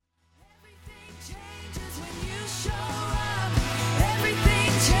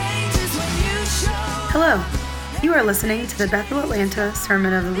Hello, you are listening to the Bethel Atlanta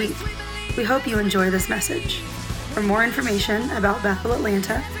Sermon of the Week. We hope you enjoy this message. For more information about Bethel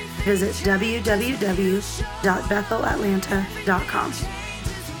Atlanta, visit www.bethelatlanta.com.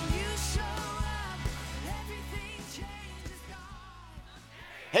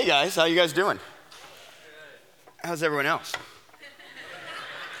 Hey guys, how you guys doing? How's everyone else?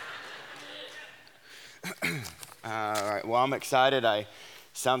 All right, well, I'm excited.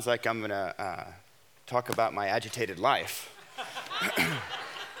 Sounds like I'm gonna talk about my agitated life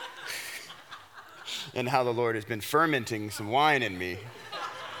and how the Lord has been fermenting some wine in me.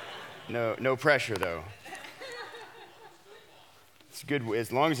 No pressure though. It's good,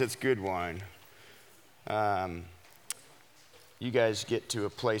 as long as it's good wine. You guys get to a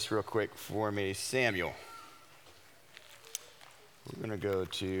place real quick for me. Samuel. We're going to go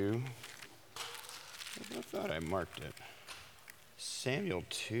to, I thought I marked it. Samuel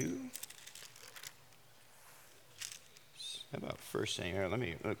 2? How about 1 Samuel? Let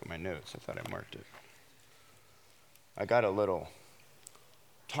me look at my notes. I thought I marked it. I got a little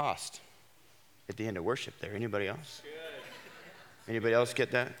tossed at the end of worship there. Anybody else? Good. Anybody else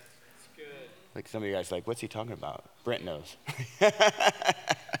get that? Good. Like some of you guys like, what's he talking about? Brent knows.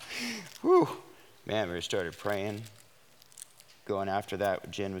 Whew. Man, we started praying. Going after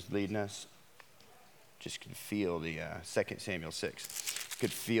that, Jen was leading us. Just could feel the 2 Samuel 6.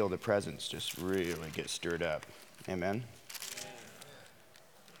 Could feel the presence just really get stirred up. Amen?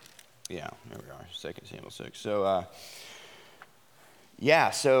 Yeah, there we are, 2 Samuel 6. So,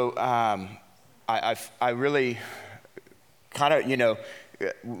 I really kind of,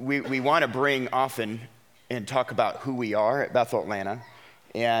 we want to bring often and talk about who we are at Bethel Atlanta.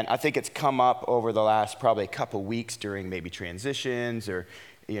 And I think it's come up over the last probably couple weeks during maybe transitions or,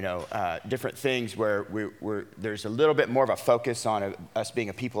 different things where there's a little bit more of a focus on us being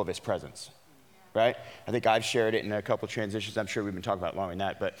a people of his presence, right? I think I've shared it in a couple transitions. I'm sure we've been talking about it longer than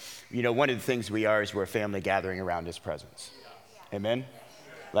that. But, one of the things we are is we're a family gathering around his presence. Amen?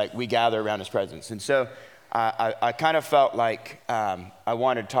 Like we gather around his presence. And so I kind of felt like I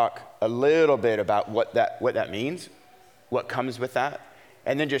wanted to talk a little bit about what that means, what comes with that.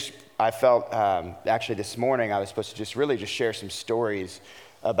 And then I felt, actually this morning, I was supposed to just share some stories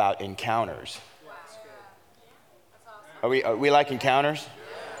about encounters. Are we like encounters?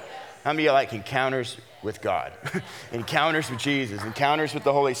 How many of you like encounters with God? Encounters with Jesus, encounters with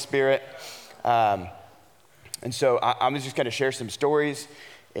the Holy Spirit. And so I'm just going to share some stories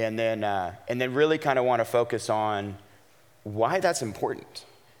and then really kind of want to focus on why that's important.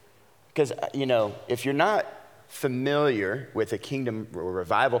 Because, if you're not familiar with a kingdom or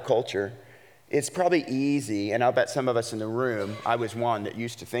revival culture, it's probably easy, and I'll bet some of us in the room, I was one that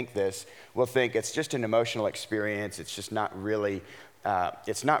used to think this, will think it's just an emotional experience, it's just not really,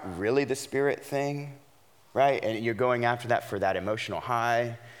 the spirit thing, right? And you're going after that for that emotional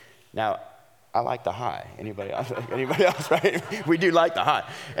high. Now, I like the high. Anybody else? Anybody else, right? We do like the high.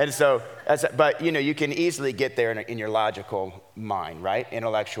 And so, but you can easily get there in your logical mind, right?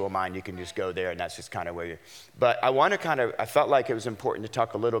 Intellectual mind, you can just go there and that's just kind of where but I felt like it was important to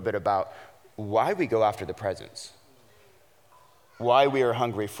talk a little bit about why we go after the presence. Why we are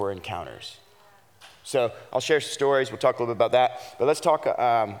hungry for encounters. So I'll share some stories, we'll talk a little bit about that. But let's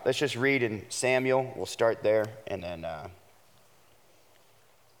just read in Samuel, we'll start there and then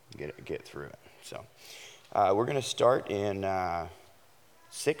get through it. So we're going to start in 6:1.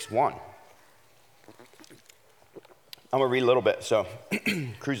 I'm going to read a little bit, so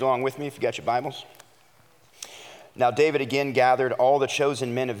cruise along with me if you got your Bibles. Now David again gathered all the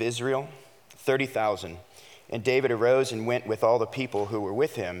chosen men of Israel, 30,000. And David arose and went with all the people who were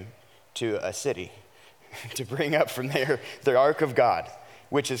with him to a city to bring up from there the ark of God,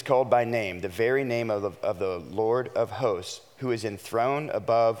 which is called by name, the very name of the Lord of hosts, who is enthroned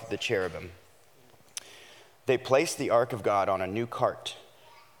above the cherubim. They placed the ark of God on a new cart.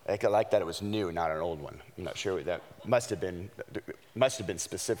 I like that it was new, not an old one. I'm not sure what that must have been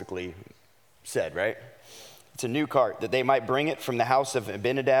specifically said, right? It's a new cart, that they might bring it from the house of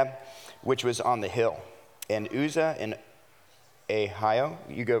Abinadab, which was on the hill. And Uzzah and Ahio,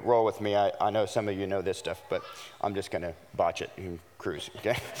 you go roll with me. I know some of you know this stuff, but I'm just going to botch it and cruise,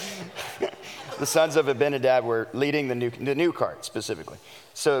 okay? The sons of Abinadab were leading the new cart specifically.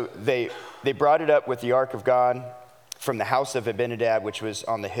 So they brought it up with the ark of God from the house of Abinadab, which was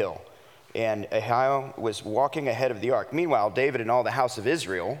on the hill. And Ahio was walking ahead of the ark. Meanwhile, David and all the house of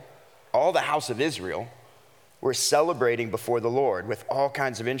Israel were celebrating before the Lord with all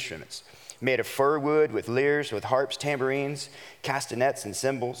kinds of instruments, made of fir wood, with lyres, with harps, tambourines, castanets, and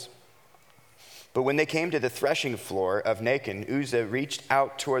cymbals. But when they came to the threshing floor of Nacon, Uzzah reached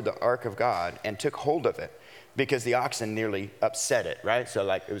out toward the ark of God and took hold of it because the oxen nearly upset it, right? So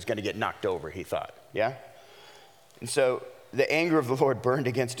like it was going to get knocked over, he thought, yeah? And so the anger of the Lord burned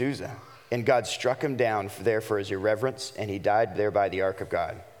against Uzzah, and God struck him down there for his irreverence, and he died there by the ark of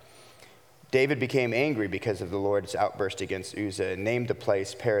God. David became angry because of the Lord's outburst against Uzzah and named the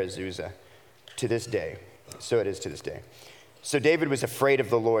place Perez Uzzah to this day. So it is to this day. So David was afraid of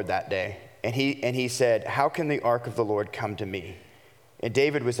the Lord that day, and he said, how can the ark of the Lord come to me? And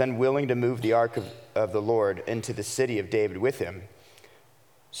David was unwilling to move the ark of the Lord into the city of David with him.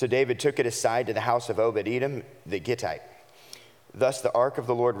 So David took it aside to the house of Obed-Edom the Gittite. Thus the ark of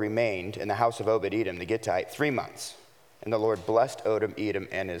the Lord remained in the house of Obed-Edom the Gittite 3 months, and the Lord blessed Obed-Edom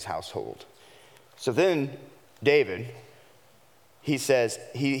and his household. So then David, he says,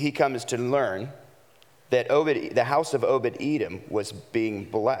 he comes to learn that the house of Obed-Edom was being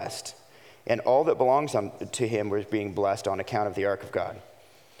blessed, and all that belongs to him was being blessed on account of the ark of God.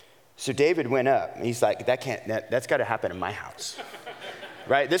 So David went up, and he's like, that's got to happen in my house.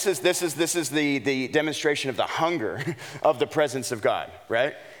 Right? This is the demonstration of the hunger of the presence of God,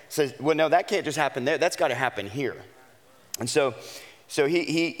 right? Says, well, no, that can't just happen there. That's got to happen here. And so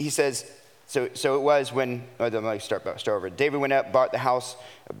he says, so it was when, let me start over. David went up,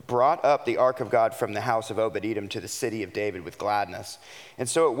 brought up the ark of God from the house of Obed-Edom to the city of David with gladness. And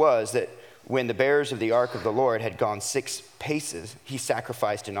so it was that when the bearers of the ark of the Lord had gone 6 paces, he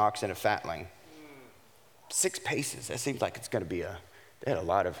sacrificed an ox and a fatling. 6 paces, that seems like it's going to be they had a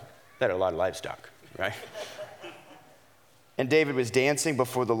lot of livestock, right? And David was dancing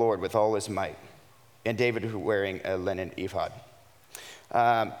before the Lord with all his might. And David was wearing a linen ephod.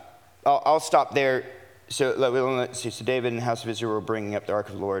 I'll stop there. So David and the house of Israel were bringing up the ark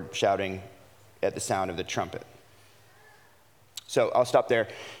of the Lord, shouting at the sound of the trumpet. So I'll stop there.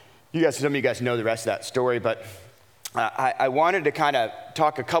 Some of you guys know the rest of that story, but I wanted to kind of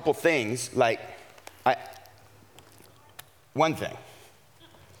talk a couple things. One thing.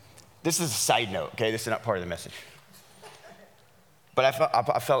 This is a side note, okay? This is not part of the message. But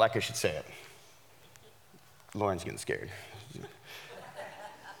I felt like I should say it. Lauren's getting scared.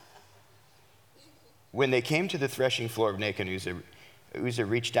 When they came to the threshing floor of Nacon, Uzzah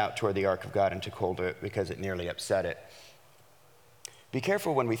reached out toward the ark of God and took hold of it because it nearly upset it. Be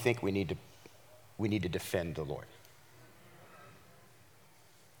careful when we think we need to defend the Lord.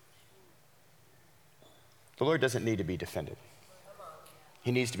 The Lord doesn't need to be defended.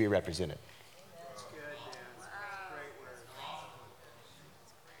 He needs to be represented.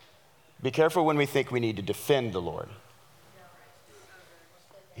 Be careful when we think we need to defend the Lord.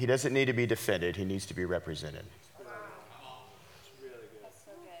 He doesn't need to be defended. He needs to be represented.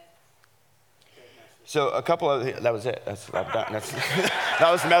 So a couple of, that was it. I'm done. That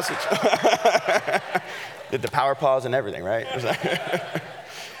was the message. Did the power pause and everything, right?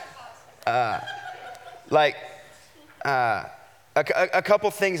 A couple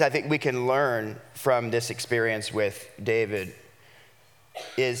things I think we can learn from this experience with David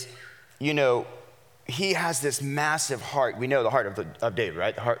is, he has this massive heart. We know the heart of David,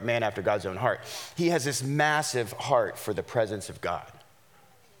 right? The heart, man after God's own heart. He has this massive heart for the presence of God,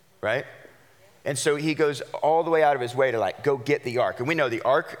 right? And so he goes all the way out of his way to go get the ark. And we know the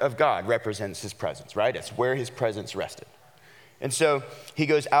ark of God represents his presence, right? It's where his presence rested. And so he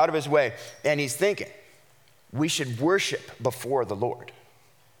goes out of his way and he's thinking, we should worship before the Lord.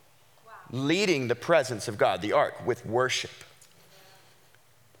 Wow. Leading the presence of God, the ark, with worship.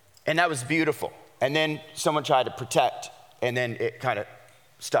 And that was beautiful. And then someone tried to protect, and then it kind of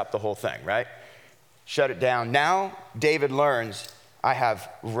stopped the whole thing, right? Shut it down. Now David learns, I have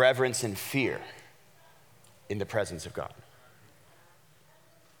reverence and fear in the presence of God.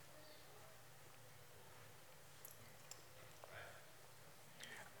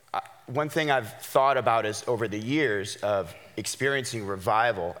 One thing I've thought about is over the years of experiencing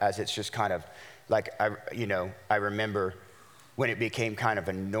revival, as it's just kind of I remember when it became kind of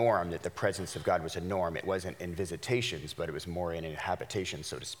a norm that the presence of God was a norm. It wasn't in visitations, but it was more in habitation,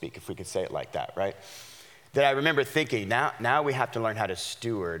 so to speak, if we could say it like that, right? That I remember thinking, now we have to learn how to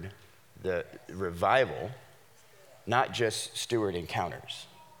steward the revival, not just steward encounters.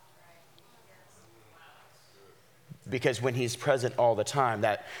 Because when he's present all the time,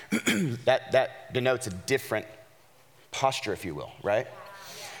 that denotes a different posture, if you will, right?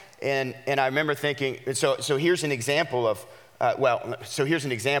 And I remember thinking, so here's an example of,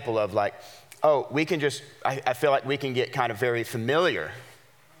 we can just, I feel like we can get kind of very familiar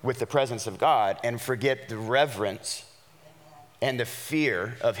with the presence of God and forget the reverence and the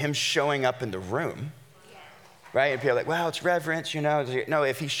fear of him showing up in the room, right? And people are like, well, it's reverence, No,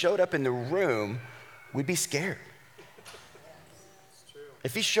 if he showed up in the room, we'd be scared.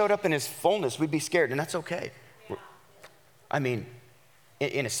 If he showed up in his fullness, we'd be scared, and that's okay. I mean,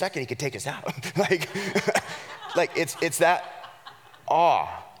 in a second, he could take us out. like it's that awe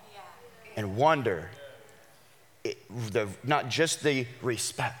and wonder, not just the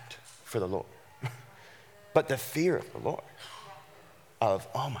respect for the Lord, but the fear of the Lord of,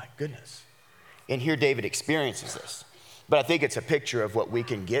 oh my goodness. And here David experiences this. But I think it's a picture of what we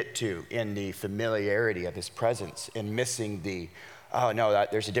can get to in the familiarity of his presence and missing the, oh no,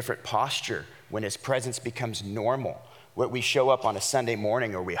 there's a different posture when his presence becomes normal. When we show up on a Sunday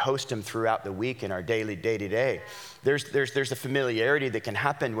morning or we host him throughout the week in our daily day-to-day, there's a familiarity that can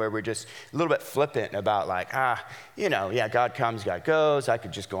happen where we're just a little bit flippant about like, God comes, God goes, I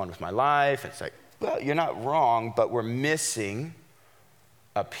could just go on with my life. It's like, well, you're not wrong, but we're missing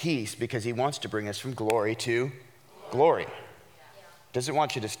a piece because he wants to bring us from glory to glory. Doesn't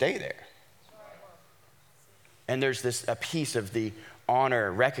want you to stay there. And there's a piece of the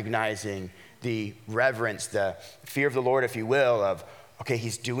honor, recognizing the reverence, the fear of the Lord, if you will, of, okay,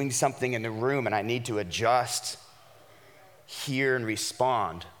 he's doing something in the room and I need to adjust, hear, and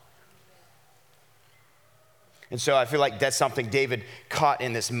respond. And so I feel like that's something David caught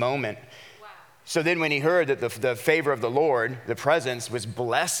in this moment. Wow. So then when he heard that the favor of the Lord, the presence, was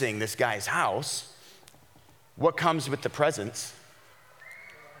blessing this guy's house, what comes with the presence?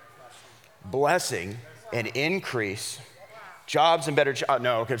 Blessing and increase. Jobs and better jobs.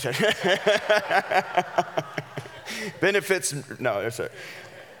 No, okay. Benefits. No, sorry.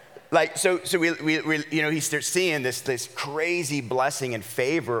 Like so we he starts seeing this crazy blessing and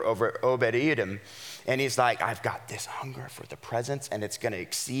favor over Obed-Edom, and he's like, I've got this hunger for the presence, and it's going to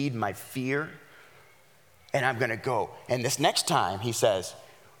exceed my fear, and I'm going to go. And this next time, he says,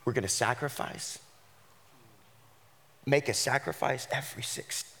 we're going to sacrifice. Make a sacrifice every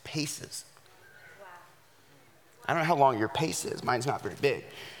 6 paces. I don't know how long your pace is. Mine's not very big.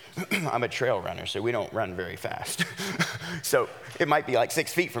 I'm a trail runner, so we don't run very fast. So it might be like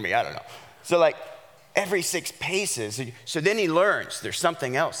 6 feet for me. I don't know. So like every 6 paces. So then he learns there's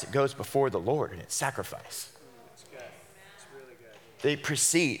something else that goes before the Lord, and it's sacrifice. That's good. That's really good. He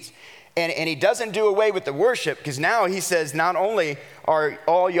precedes. And he doesn't do away with the worship, because now he says, not only are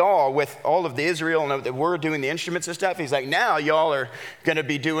all y'all with all of the Israel and that we're doing the instruments and stuff, he's like, now y'all are going to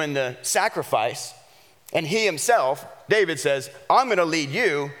be doing the sacrifice. And he himself, David says, I'm going to lead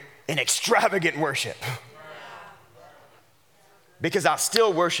you in extravagant worship. Because I'll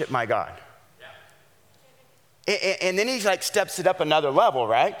still worship my God. And then he like steps it up another level,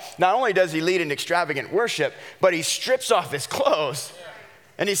 right? Not only does he lead in extravagant worship, but he strips off his clothes.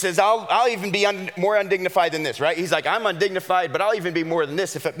 And he says, I'll even be more undignified than this, right? He's like, I'm undignified, but I'll even be more than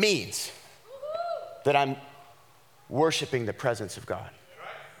this if it means that I'm worshiping the presence of God.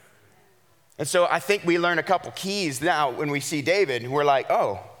 And so I think we learn a couple keys now when we see David, and we're like,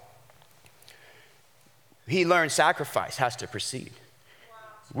 oh, he learned sacrifice has to precede.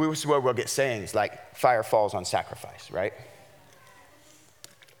 This is where we'll get sayings like fire falls on sacrifice, right?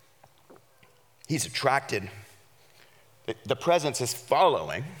 He's attracted. The presence is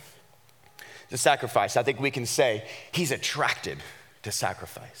following the sacrifice. I think we can say he's attracted to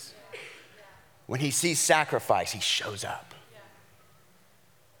sacrifice. When he sees sacrifice, he shows up.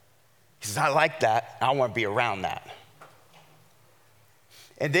 He says, I like that. I want to be around that.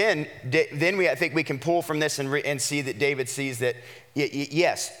 And then I think we can pull from this and see that David sees that,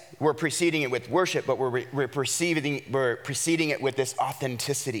 yes, we're preceding it with worship, but we're preceding it with this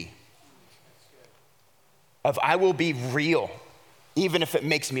authenticity of I will be real, even if it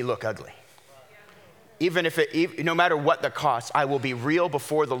makes me look ugly. Even if no matter what the cost, I will be real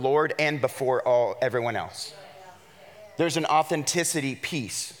before the Lord and before everyone else. There's an authenticity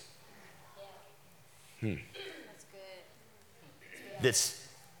piece. That's good. That's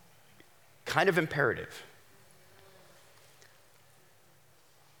kind of imperative.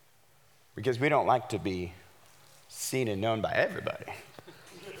 Because we don't like to be seen and known by everybody,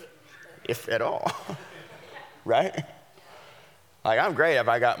 if at all, right? Like, I'm great if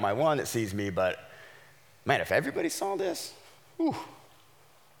I got my one that sees me, but man, if everybody saw this,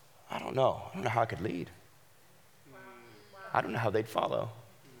 I don't know. I don't know how I could lead. I don't know how they'd follow.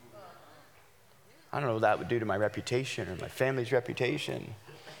 I don't know what that would do to my reputation or my family's reputation.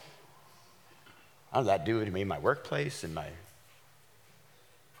 I don't know what that would do to me in my workplace and my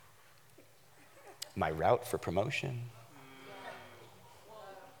route for promotion.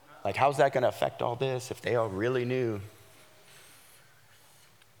 Like, how's that going to affect all this if they all really knew?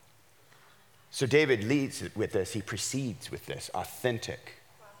 So David leads with this. He precedes with this authentic,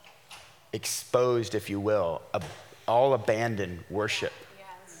 exposed, if you will, all abandoned worship. Yeah,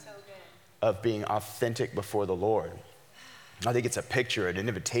 that's so good. of being authentic before the Lord. I think it's a picture, an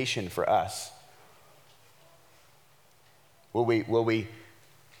invitation for us. Will we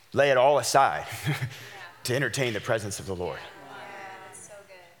lay it all aside to entertain the presence of the Lord? Yeah, that's so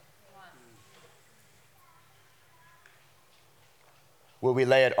good. Come on. Will we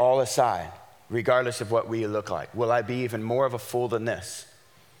lay it all aside, regardless of what we look like? Will I be even more of a fool than this?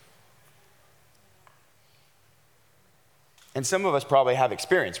 And some of us probably have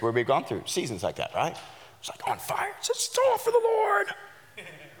experience where we've gone through seasons like that, right? It's like on fire. It's all for the Lord.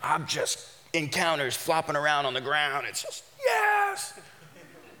 I'm just encounters flopping around on the ground. It's just, yes.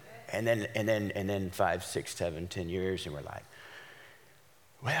 And then 5, 6, 7, 10 years, and we're like,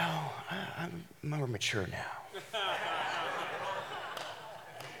 well, I'm more mature now.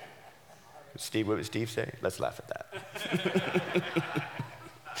 Steve, what did Steve say? Let's laugh at that.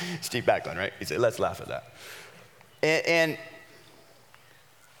 Steve Backlund, right? He said, let's laugh at that. And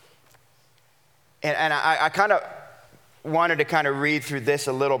I kind of wanted to kind of read through this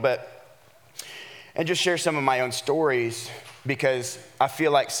a little bit and just share some of my own stories, because I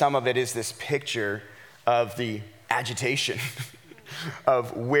feel like some of it is this picture of the agitation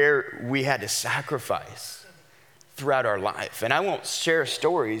of where we had to sacrifice throughout our life. And I won't share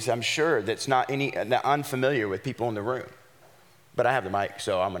stories, I'm sure, that's not unfamiliar with people in the room. But I have the mic,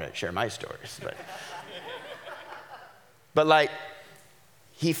 so I'm going to share my stories. But like,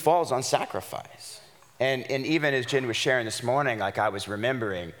 he falls on sacrifice. And even as Jen was sharing this morning, like I was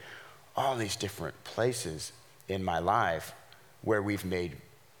remembering all these different places in my life where we've made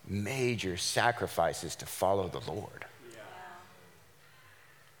major sacrifices to follow the Lord. Yeah.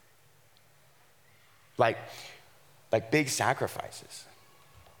 Like big sacrifices.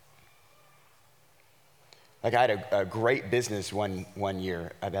 Like I had a great business one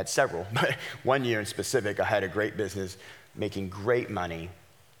year. I've had several, but one year in specific, I had a great business making great money.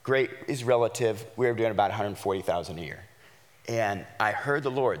 Great is relative. We were doing about $140,000 a year. And I heard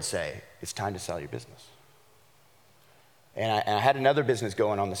the Lord say, it's time to sell your business. And I had another business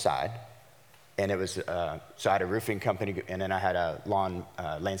going on the side. And it was, so I had a roofing company, and then I had a lawn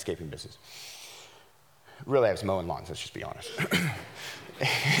landscaping business. Really, I was mowing lawns, let's just be honest.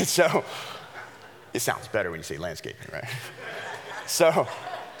 So, it sounds better when you say landscaping, right? So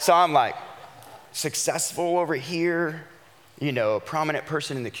I'm like, successful over here, you know, a prominent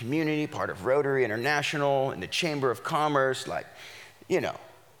person in the community, part of Rotary International and the Chamber of Commerce, like, you know,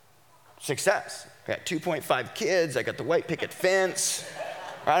 success. I got 2.5 kids, I got the white picket fence,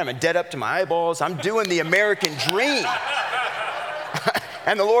 right? I'm in debt up to my eyeballs, I'm doing the American dream.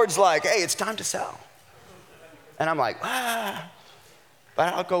 And the Lord's like, hey, it's time to sell. And I'm like,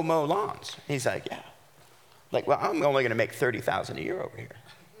 but I'll go mow lawns. He's like, yeah. Like, well, I'm only gonna make $30,000 a year over here.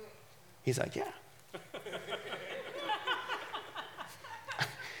 He's like, yeah.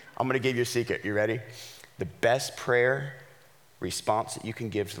 I'm gonna give you a secret, you ready? The best prayer response that you can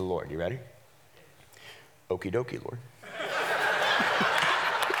give to the Lord, you ready? Okie dokie, Lord.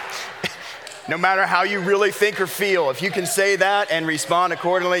 No matter how you really think or feel, if you can say that and respond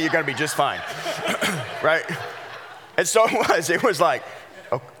accordingly, you're gonna be just fine, right? And so it was like,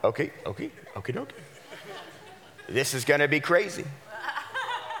 okay, okie dokie. This is gonna be crazy.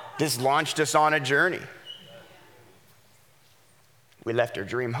 This launched us on a journey. We left our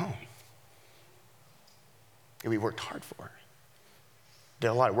dream home. And we worked hard for it. Did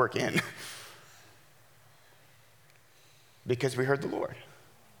a lot of work in. Because we heard the Lord.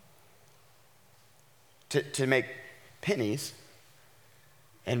 To make pennies.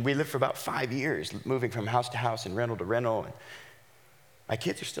 And we lived for about 5 years, moving from house to house and rental to rental. And my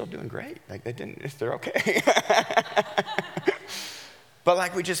kids are still doing great. Like they're okay. But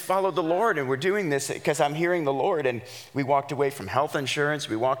like we just followed the Lord, and we're doing this because I'm hearing the Lord. And we walked away from health insurance.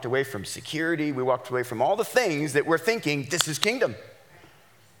 We walked away from security. We walked away from all the things that we're thinking, this is kingdom.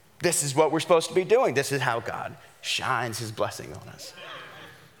 This is what we're supposed to be doing. This is how God shines his blessing on us.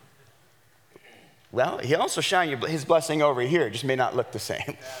 Well, he also shined his blessing over here. It just may not look the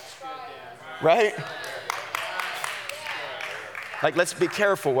same. Right? Like, let's be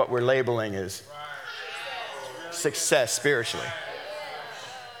careful what we're labeling as success spiritually.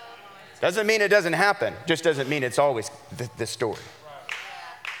 Doesn't mean it doesn't happen. Just doesn't mean it's always the story.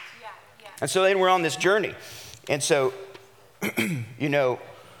 And so then we're on this journey. And so, you know,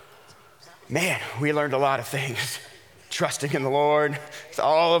 man, we learned a lot of things. Trusting in the Lord with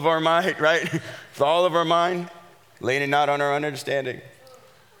all of our might, right? With all of our mind, leaning not on our understanding.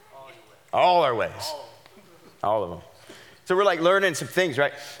 All our ways. All of them. So we're like learning some things,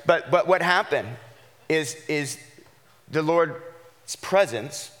 right? But what happened is the Lord's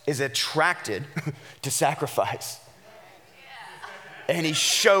presence is attracted to sacrifice. And he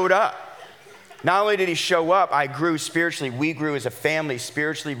showed up. Not only did he show up, I grew spiritually. We grew as a family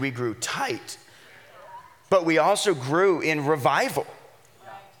spiritually. We grew tight. But we also grew in revival.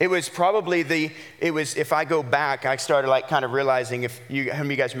 It was probably if I go back, I started like kind of realizing how many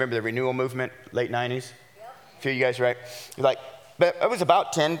of you guys remember the renewal movement, late 90s? Yep. A few of you guys, right? But it was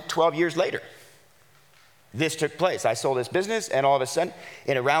about 10, 12 years later. This took place. I sold this business, and all of a sudden,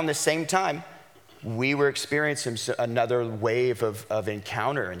 and around the same time, we were experiencing another wave of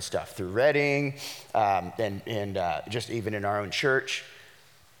encounter and stuff through Reading, and just even in our own church.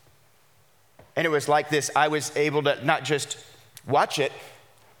 And it was like this, I was able to not just watch it,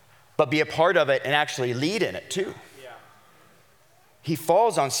 but be a part of it and actually lead in it too. Yeah. He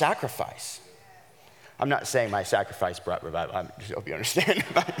falls on sacrifice. I'm not saying my sacrifice brought revival, I just hope you understand.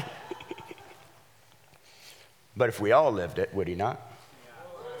 But if we all lived it, would he not?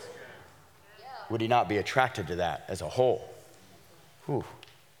 Would he not be attracted to that as a whole? Whew.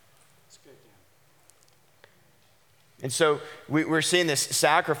 And so we're seeing this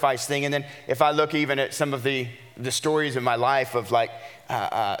sacrifice thing. And then if I look even at some of the stories in my life of like,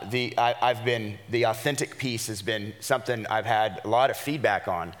 the authentic piece has been something I've had a lot of feedback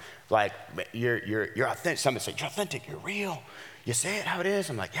on. Like, you're authentic. Somebody say, you're authentic, you're real. You say it how it is.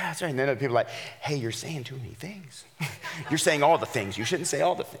 I'm like, yeah, that's right. And then other people are like, hey, you're saying too many things. You're saying all the things. You shouldn't say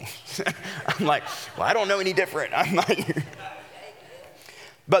all the things. I'm like, well, I don't know any different. I'm like,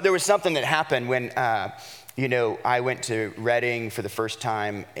 but there was something that happened when, I went to Reading for the first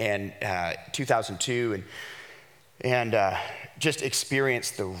time in 2002 and just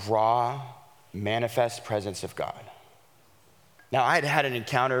experienced the raw, manifest presence of God. Now, I had an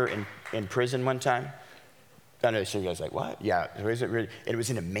encounter in prison one time. I know some of you guys are like, what? Yeah, it was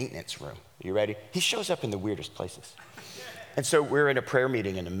in a maintenance room. Are you ready? He shows up in the weirdest places. And so we're in a prayer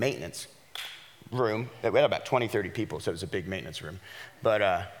meeting in a maintenance room. We had about 20, 30 people, so it was a big maintenance room.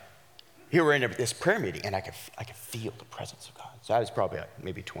 But here we're in this prayer meeting, and I could feel the presence of God. So I was probably like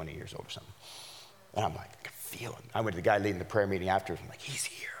maybe 20 years old or something. And I'm like, I could feel him. I went to the guy leading the prayer meeting afterwards. I'm like, he's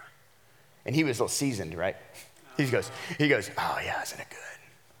here. And he was a little seasoned, right? He goes, oh yeah, isn't it good?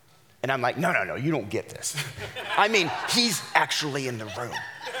 And I'm like, no, you don't get this. I mean, he's actually in the room.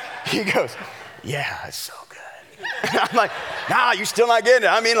 He goes, yeah, it's so good. And I'm like, nah, you're still not getting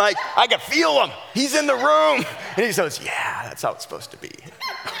it. I mean, like, I can feel him. He's in the room. And he goes, yeah, that's how it's supposed to be.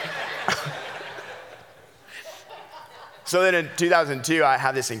 So then in 2002, I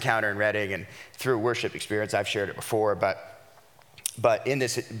had this encounter in Reading, and through a worship experience, I've shared it before, but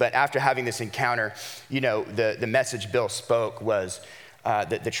after having this encounter, the message Bill spoke was,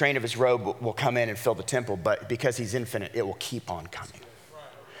 the train of his robe will come in and fill the temple, but because he's infinite, it will keep on coming.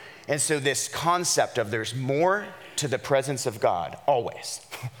 And so this concept of there's more to the presence of God, always,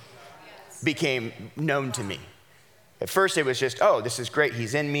 became known to me. At first it was just, oh, this is great.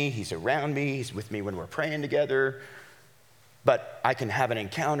 He's in me. He's around me. He's with me when we're praying together. But I can have an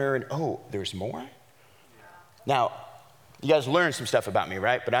encounter and, oh, there's more? Now, you guys learned some stuff about me,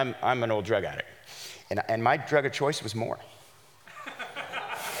 right? But I'm an old drug addict. And my drug of choice was more.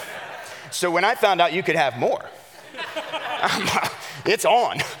 So when I found out you could have more, it's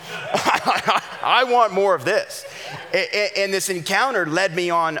on. I want more of this. And this encounter led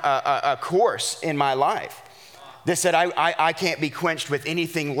me on a course in my life that said I can't be quenched with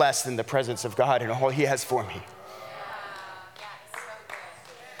anything less than the presence of God and all he has for me.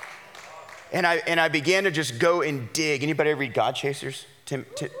 And I began to just go and dig. Anybody ever read God Chasers?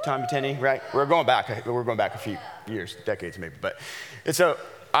 Tommy Tenney, right? We're going back a few years, decades maybe. And so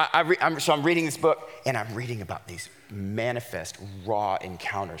I'm reading this book, and I'm reading about these manifest, raw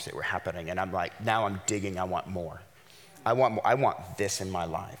encounters that were happening. And I'm like, now I'm digging, I want more. I want more. I want this in my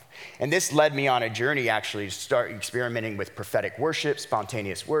life. And this led me on a journey actually to start experimenting with prophetic worship,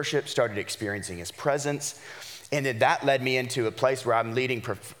 spontaneous worship, started experiencing his presence. And then that led me into a place where I'm leading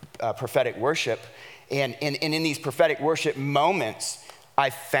prophetic worship. And in these prophetic worship moments, I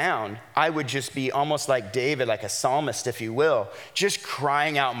found I would just be almost like David, like a psalmist, if you will, just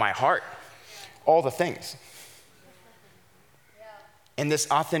crying out in my heart, all the things. And this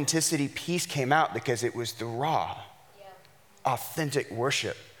authenticity piece came out because it was the raw, authentic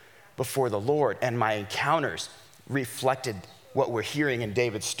worship before the Lord. And my encounters reflected what we're hearing in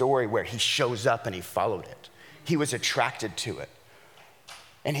David's story, where he shows up and he followed it. He was attracted to it.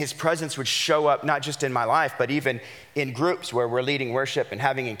 And his presence would show up not just in my life, but even in groups where we're leading worship and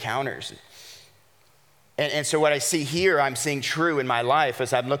having encounters. And so what I see here, I'm seeing true in my life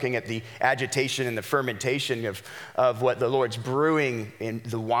as I'm looking at the agitation and the fermentation of what the Lord's brewing in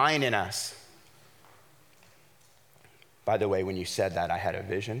the wine in us. By the way, when you said that, I had a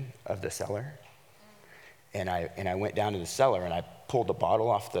vision of the cellar. And I went down to the cellar and I pulled a bottle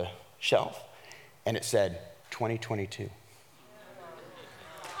off the shelf. and it said 2022.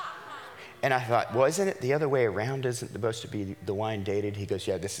 And I thought, well, isn't it the other way around? Isn't it supposed to be the wine dated? He goes,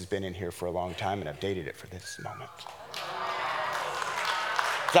 yeah, this has been in here for a long time, and I've dated it for this moment.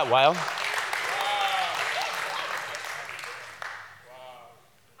 Is that wild?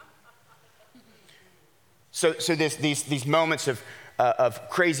 So these moments of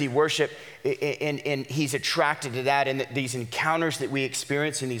crazy worship, and he's attracted to that, and these encounters that we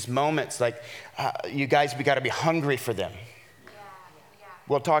experience in these moments, like you guys, we got to be hungry for them.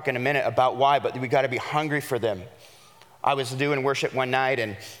 We'll talk in a minute about why, but we got to be hungry for them. I was doing worship one night,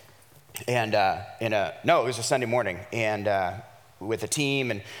 it was a Sunday morning, and with a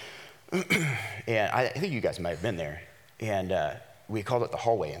team, and I think you guys might have been there, and we called it the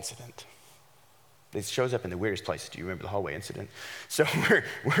hallway incident. It shows up in the weirdest places. Do you remember the hallway incident? So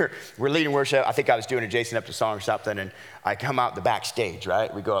we're leading worship. I think I was doing a Jason Upton song or something, and I come out the backstage,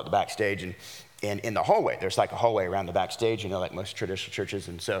 right? We go out the backstage, and in the hallway, there's like a hallway around the backstage, like most traditional churches,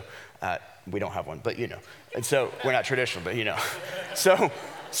 and so we don't have one, but and so we're not traditional, but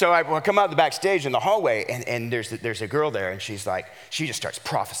So I come out the backstage in the hallway, and there's a girl there, and she just starts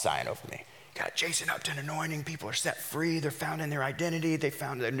prophesying over me. God, Jason Upton anointing, people are set free, they're found in their identity, they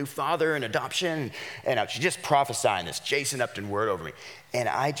found their new father and adoption, and she's just prophesying this Jason Upton word over me, and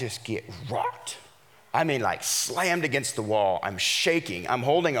I just get rocked. I mean, like slammed against the wall. I'm shaking. I'm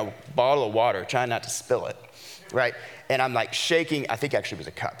holding a bottle of water, trying not to spill it, right? And I'm like shaking. I think actually it was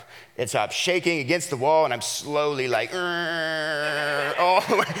a cup. And so I'm shaking against the wall, and I'm slowly like,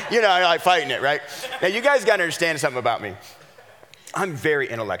 like fighting it, right? Now, you guys got to understand something about me. I'm very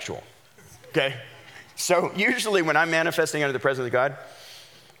intellectual, okay? So usually when I'm manifesting under the presence of God,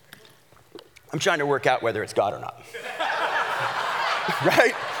 I'm trying to work out whether it's God or not,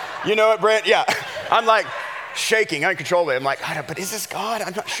 right? You know what, Brent? Yeah. I'm like shaking uncontrollably. I'm like, but is this God?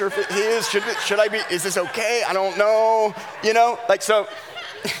 I'm not sure if it is. Should I be? Is this okay? I don't know. So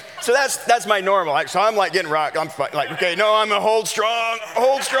that's my normal. So I'm like getting rocked. I'm like, okay, no, I'm gonna hold strong.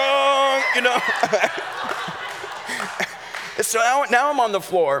 So now I'm on the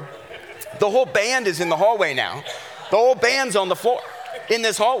floor. The whole band is in the hallway now. The whole band's on the floor in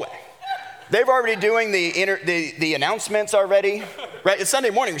this hallway. They've already doing the announcements already, right? It's Sunday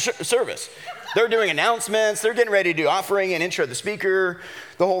morning service. They're doing announcements. They're getting ready to do offering and intro the speaker,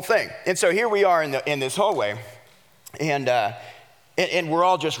 the whole thing. And so here we are in this hallway, and we're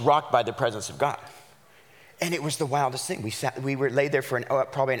all just rocked by the presence of God. And it was the wildest thing. We were laid there for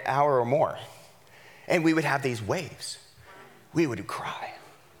probably an hour or more, and we would have these waves. We would cry,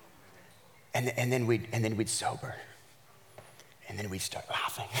 and then we'd sober, and then we'd start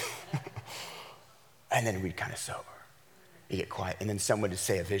laughing, and then we'd kind of sober. You get quiet, and then someone would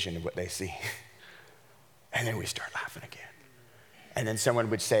say a vision of what they see. And then we start laughing again. And then someone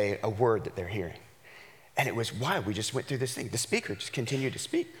would say a word that they're hearing. And it was wild. We just went through this thing. The speaker just continued to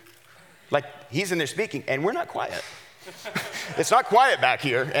speak. Like he's in there speaking, and we're not quiet. It's not quiet back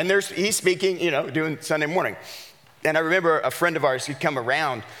here. And he's speaking, doing Sunday morning. And I remember a friend of ours who'd come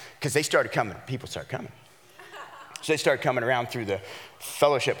around, because they started coming. People started coming. So they started coming around through the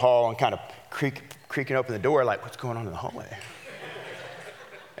fellowship hall and kind of creaking open the door, like, what's going on in the hallway?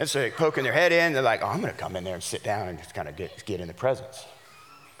 And so they're poking their head in. They're like, I'm going to come in there and sit down and just kind of get in the presence.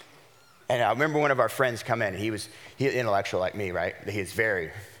 And I remember one of our friends come in. He's intellectual like me, right? He's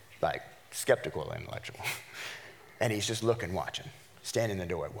very, skeptical intellectual. And he's just looking, watching, standing in the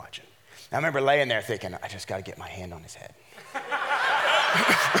door watching. And I remember laying there thinking, I just got to get my hand on his head.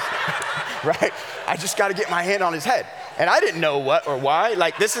 Right? I just got to get my hand on his head. And I didn't know what or why.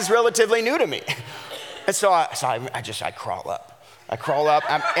 This is relatively new to me. And so I crawl up. I crawl up,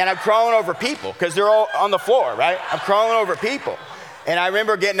 and I'm crawling over people because they're all on the floor, right? I'm crawling over people. And I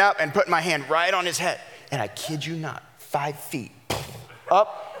remember getting up and putting my hand right on his head. And I kid you not, 5 feet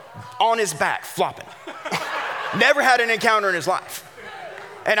up on his back, flopping. Never had an encounter in his life.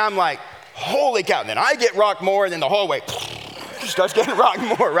 And I'm like, holy cow. And then I get rocked more, and then the hallway starts getting rocked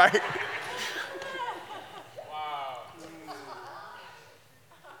more, right?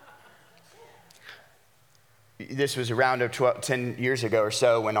 This was around 10 years ago or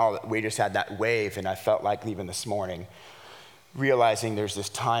so when we just had that wave, and I felt like even this morning, realizing there's this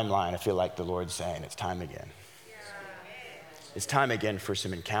timeline. I feel like the Lord's saying it's time again. It's time again for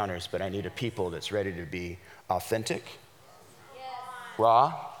some encounters, but I need a people that's ready to be authentic,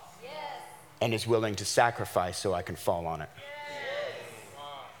 raw, and is willing to sacrifice so I can fall on it.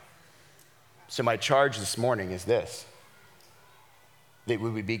 So my charge this morning is this, that we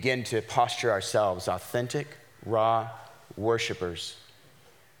would begin to posture ourselves authentic, raw worshipers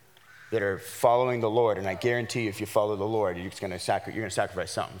that are following the Lord. And I guarantee you, if you follow the Lord, you're going to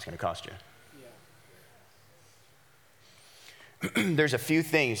sacrifice something. It's going to cost you. there's a few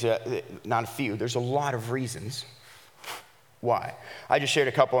things, not a few, there's a lot of reasons why. I just shared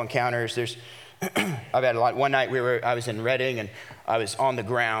a couple encounters. I've had a lot. One night I was in Redding, and I was on the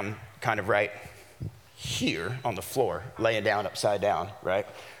ground, kind of right here on the floor, laying down upside down, right?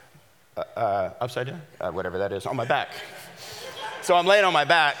 Upside down? Whatever that is, on my back. So I'm laying on my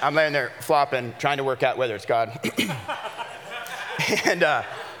back, I'm laying there flopping, trying to work out whether it's God.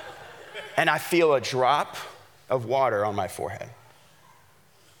 And I feel a drop of water on my forehead.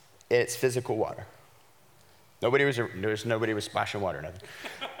 It's physical water. Nobody was splashing water or nothing.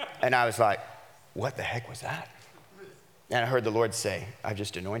 And I was like, what the heck was that? And I heard the Lord say, I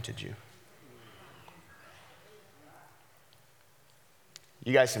just anointed you.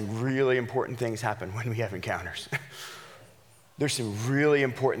 You guys, some really important things happen when we have encounters. There's some really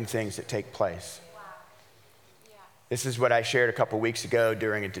important things that take place. Wow. Yeah. This is what I shared a couple weeks ago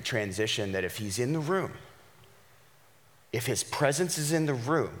during the transition, that if he's in the room, if his presence is in the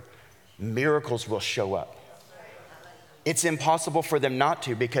room, miracles will show up. It's impossible for them not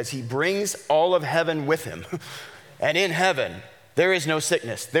to, because he brings all of heaven with him. And in heaven, there is no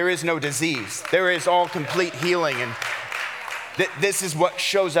sickness, there is no disease, there is all complete healing. And this is what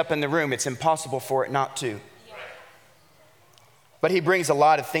shows up in the room. It's impossible for it not to. But he brings a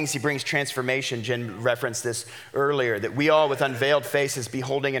lot of things. He brings transformation. Jen referenced this earlier, that we all with unveiled faces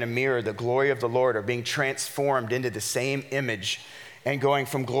beholding in a mirror the glory of the Lord are being transformed into the same image and going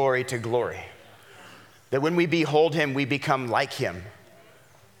from glory to glory. That when we behold him, we become like him.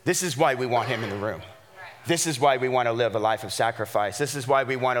 This is why we want him in the room. This is why we want to live a life of sacrifice. This is why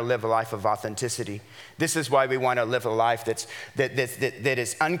we want to live a life of authenticity. This is why we want to live a life that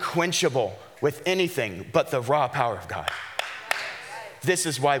is unquenchable with anything but the raw power of God. This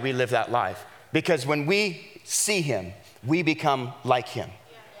is why we live that life. Because when we see him, we become like him.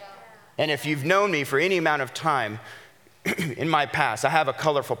 And if you've known me for any amount of time in my past, I have a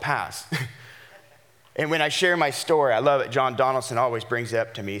colorful past. And when I share my story, I love it. John Donaldson always brings it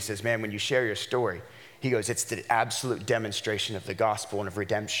up to me. He says, man, when you share your story, he goes, it's the absolute demonstration of the gospel and of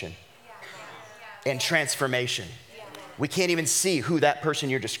redemption and transformation. We can't even see who that person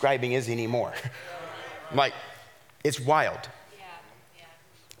you're describing is anymore. Like, it's wild.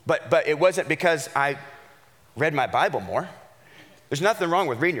 But it wasn't because I read my Bible more. There's nothing wrong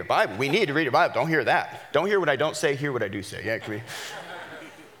with reading your Bible. We need to read your Bible. Don't hear that. Don't hear what I don't say, hear what I do say. Yeah,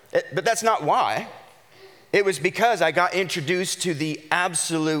 but that's not why. It was because I got introduced to the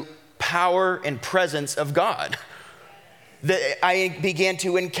absolute power and presence of God. That I began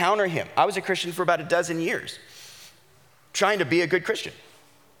to encounter him. I was a Christian for about a dozen years, trying to be a good Christian.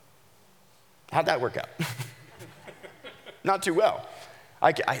 How'd that work out? Not too well.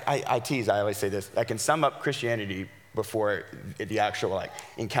 I tease, I always say this. I can sum up Christianity before the actual like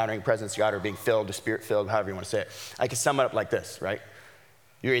encountering presence of God or being filled, the Spirit filled, however you want to say it. I can sum it up like this, right?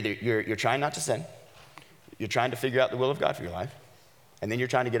 You're trying not to sin. You're trying to figure out the will of God for your life. And then you're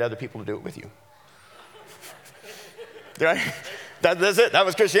trying to get other people to do it with you. Right? That's it. That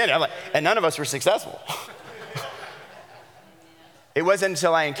was Christianity. And none of us were successful. It wasn't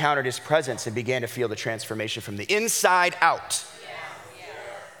until I encountered his presence and began to feel the transformation from the inside out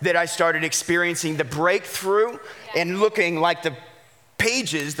that I started experiencing the breakthrough and looking like the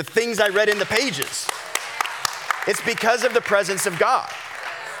pages, the things I read in the pages. It's because of the presence of God.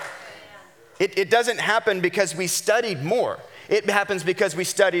 It doesn't happen because we studied more. It happens because we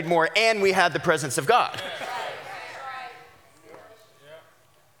studied more and we had the presence of God.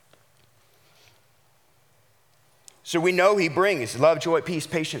 So we know he brings love, joy, peace,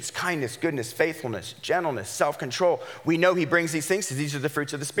 patience, kindness, goodness, faithfulness, gentleness, self-control. We know he brings these things because these are the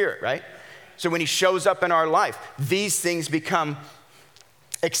fruits of the Spirit, right? So when he shows up in our life, these things become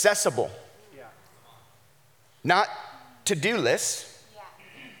accessible. Yeah. Not to-do lists,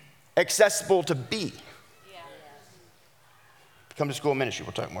 accessible to be. Yeah. Come to school ministry,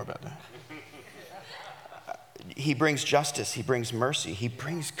 we'll talk more about that. He brings justice, he brings mercy, he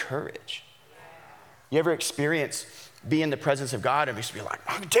brings courage. You ever experience being in the presence of God and just be like,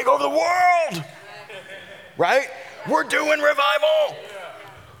 I can take over the world, right? We're doing revival.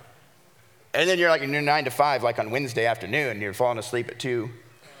 And then you're like in your 9 to 5, like on Wednesday afternoon, and you're falling asleep at 2.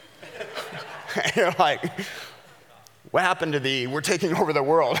 And you're like, what happened to we're taking over the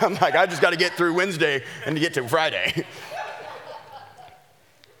world? I'm like, I just got to get through Wednesday and to get to Friday.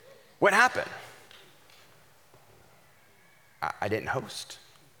 What happened? I didn't host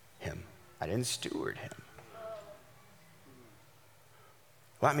him. I didn't steward him.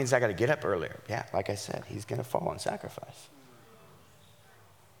 Well, that means I got to get up earlier. Yeah, like I said, he's going to fall on sacrifice.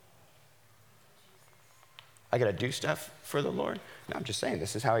 I got to do stuff for the Lord? No, I'm just saying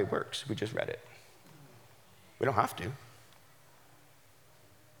this is how he works. We just read it. We don't have to.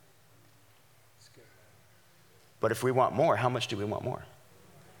 But if we want more, how much do we want more?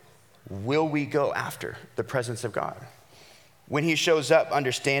 Will we go after the presence of God? When he shows up,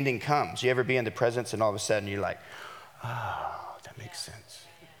 understanding comes. You ever be in the presence and all of a sudden you're like, oh, that makes sense.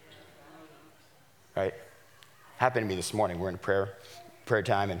 Right? Happened to me this morning. We're in prayer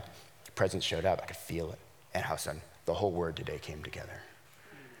time, and the presence showed up. I could feel it. And how sudden the whole word today came together.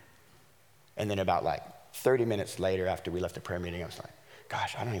 And then about like 30 minutes later, after we left the prayer meeting, I was like,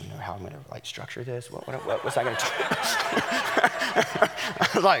 gosh, I don't even know how I'm going to like structure this. What's I going to do? I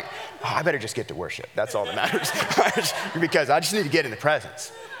was like, oh, I better just get to worship. That's all that matters. Because I just need to get in the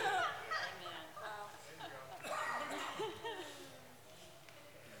presence.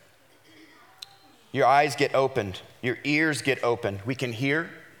 Your eyes get opened. Your ears get opened. We can hear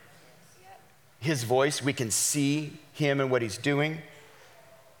his voice. We can see him and what he's doing.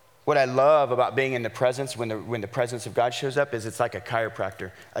 What I love about being in the presence, when the presence of God shows up, is it's like a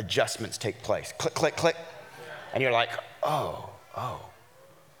chiropractor. Adjustments take place. Click, click, click. And you're like, I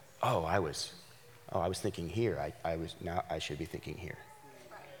was thinking here. Now I should be thinking here.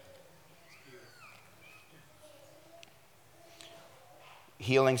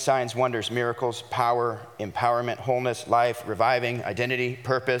 Healing, signs, wonders, miracles, power, empowerment, wholeness, life, reviving, identity,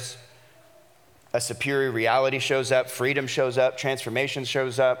 purpose. A superior reality shows up, freedom shows up, transformation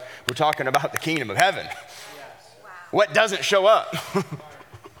shows up. We're talking about the kingdom of heaven. Yes. Wow. What doesn't show up?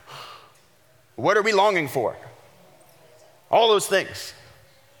 What are we longing for? All those things.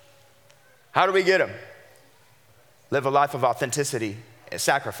 How do we get them? Live a life of authenticity and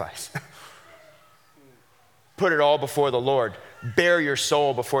sacrifice. Put it all before the Lord. Bear your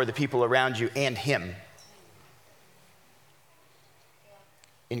soul before the people around you and him.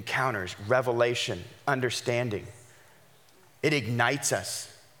 Encounters, revelation, understanding. It ignites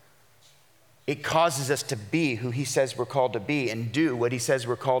us. It causes us to be who he says we're called to be and do what he says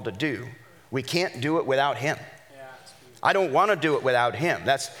we're called to do. We can't do it without him. I don't want to do it without him.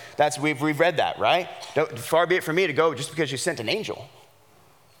 We've read that, right? Far be it from me to go just because you sent an angel.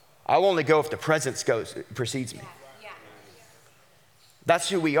 I'll only go if the presence precedes me. That's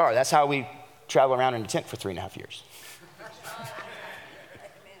who we are. That's how we travel around in a tent for 3.5 years.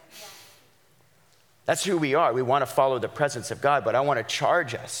 That's who we are. We want to follow the presence of God, but I want to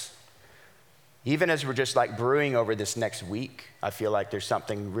charge us. Even as we're just like brewing over this next week, I feel like there's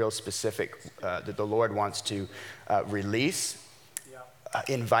something real specific that the Lord wants to release,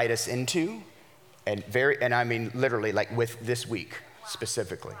 invite us into, and I mean literally like with this week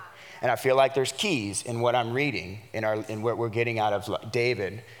specifically. And I feel like there's keys in what I'm reading, in what we're getting out of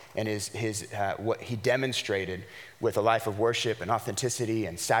David and his what he demonstrated with a life of worship and authenticity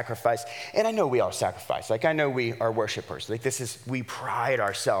and sacrifice. And I know we all sacrifice. Like I know we are worshipers. Like we pride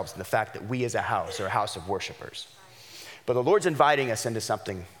ourselves in the fact that we as a house are a house of worshipers. But the Lord's inviting us into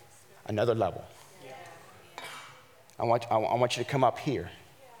something, another level. I want you to come up here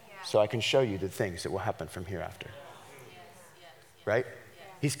so I can show you the things that will happen from hereafter. Right?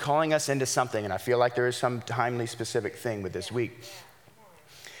 He's calling us into something, and I feel like there is some timely specific thing with this week.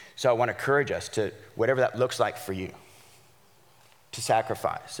 So I want to encourage us to, whatever that looks like for you, to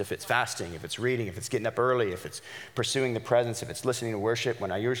sacrifice. If it's fasting, if it's reading, if it's getting up early, if it's pursuing the presence, if it's listening to worship,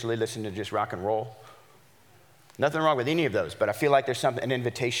 when I usually listen to just rock and roll. Nothing wrong with any of those, but I feel like there's an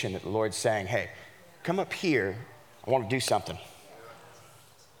invitation that the Lord's saying, hey, come up here. I want to do something.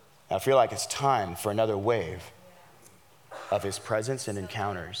 I feel like it's time for another wave of his presence and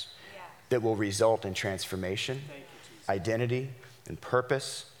encounters that will result in transformation, identity, and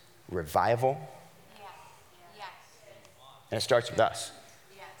purpose, revival. And it starts with us.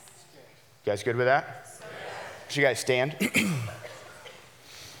 You guys good with that? Should you guys stand?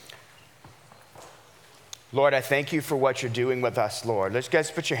 Lord, I thank you for what you're doing with us, Lord. Let's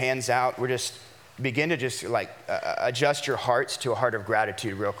guys put your hands out. We're just begin to just adjust your hearts to a heart of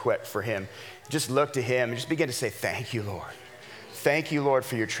gratitude real quick for him. Just look to him and just begin to say, thank you, Lord. Thank you, Lord,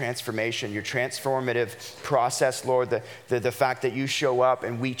 for your transformation, your transformative process, Lord, the fact that you show up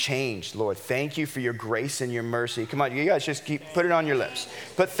and we change, Lord. Thank you for your grace and your mercy. Come on, you guys just put it on your lips.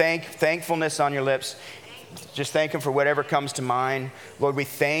 Put thankfulness on your lips. Just thank him for whatever comes to mind. Lord, we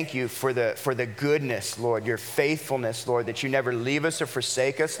thank you for the goodness, Lord, your faithfulness, Lord, that you never leave us or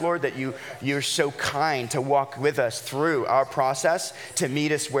forsake us, Lord, that you're so kind to walk with us through our process to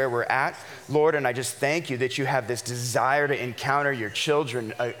meet us where we're at, Lord. And I just thank you that you have this desire to encounter your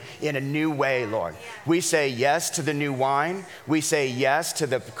children in a new way, Lord. We say yes to the new wine. We say yes to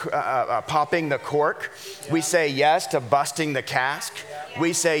the popping the cork. We say yes to busting the cask.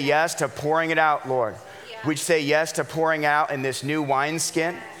 We say yes to pouring it out, Lord. We say yes to pouring out in this new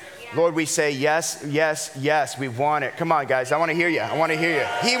wineskin. Lord, we say yes, yes, yes. We want it. Come on, guys. I want to hear you. I want to hear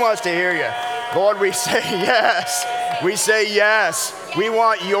you. He wants to hear you. Lord, we say yes. We say yes. We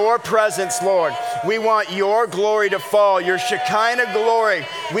want your presence, Lord. We want your glory to fall, your Shekinah glory.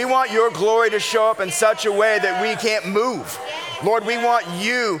 We want your glory to show up in such a way that we can't move. Lord, we want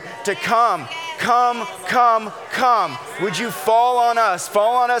you to come. Come, come, come. Would you fall on us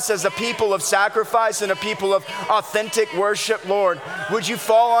as a people of sacrifice and a people of authentic worship, Lord. Would you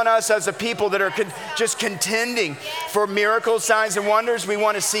fall on us as a people that are just contending for miracles, signs, and wonders? We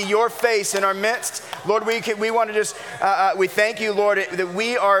want to see your face in our midst. Lord, we want to just, we thank you, Lord,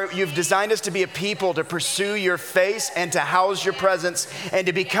 that you've designed us to be a people to pursue your face and to house your presence and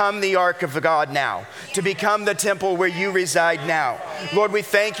to become the ark of God now, to become the temple where you reside now. Lord, we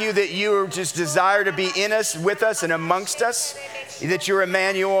thank you that you are just desire to be in us, with us, and amongst us, that you're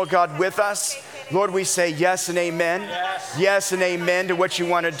Emmanuel, God, with us. Lord, we say yes and amen. Yes and amen to what you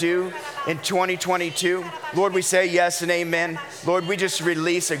want to do in 2022. Lord, we say yes and amen. Lord, we just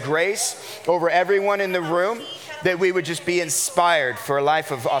release a grace over everyone in the room that we would just be inspired for a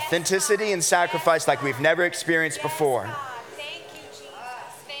life of authenticity and sacrifice like we've never experienced before.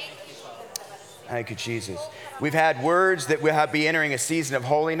 Thank you, Jesus. We've had words that we'll be entering a season of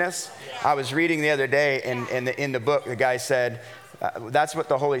holiness. I was reading the other day in the book, the guy said, that's what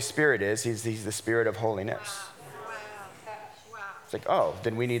the Holy Spirit is. He's the Spirit of holiness. It's like, oh,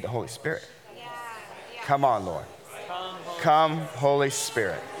 then we need the Holy Spirit. Come on, Lord. Come, Holy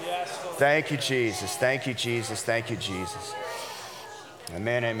Spirit. Thank you, Jesus. Thank you, Jesus. Thank you, Jesus.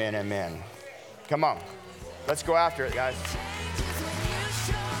 Amen, amen, amen. Come on. Let's go after it, guys.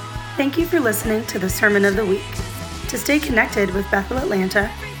 Thank you for listening to the Sermon of the Week. To stay connected with Bethel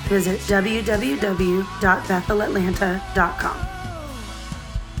Atlanta, visit www.bethelatlanta.com.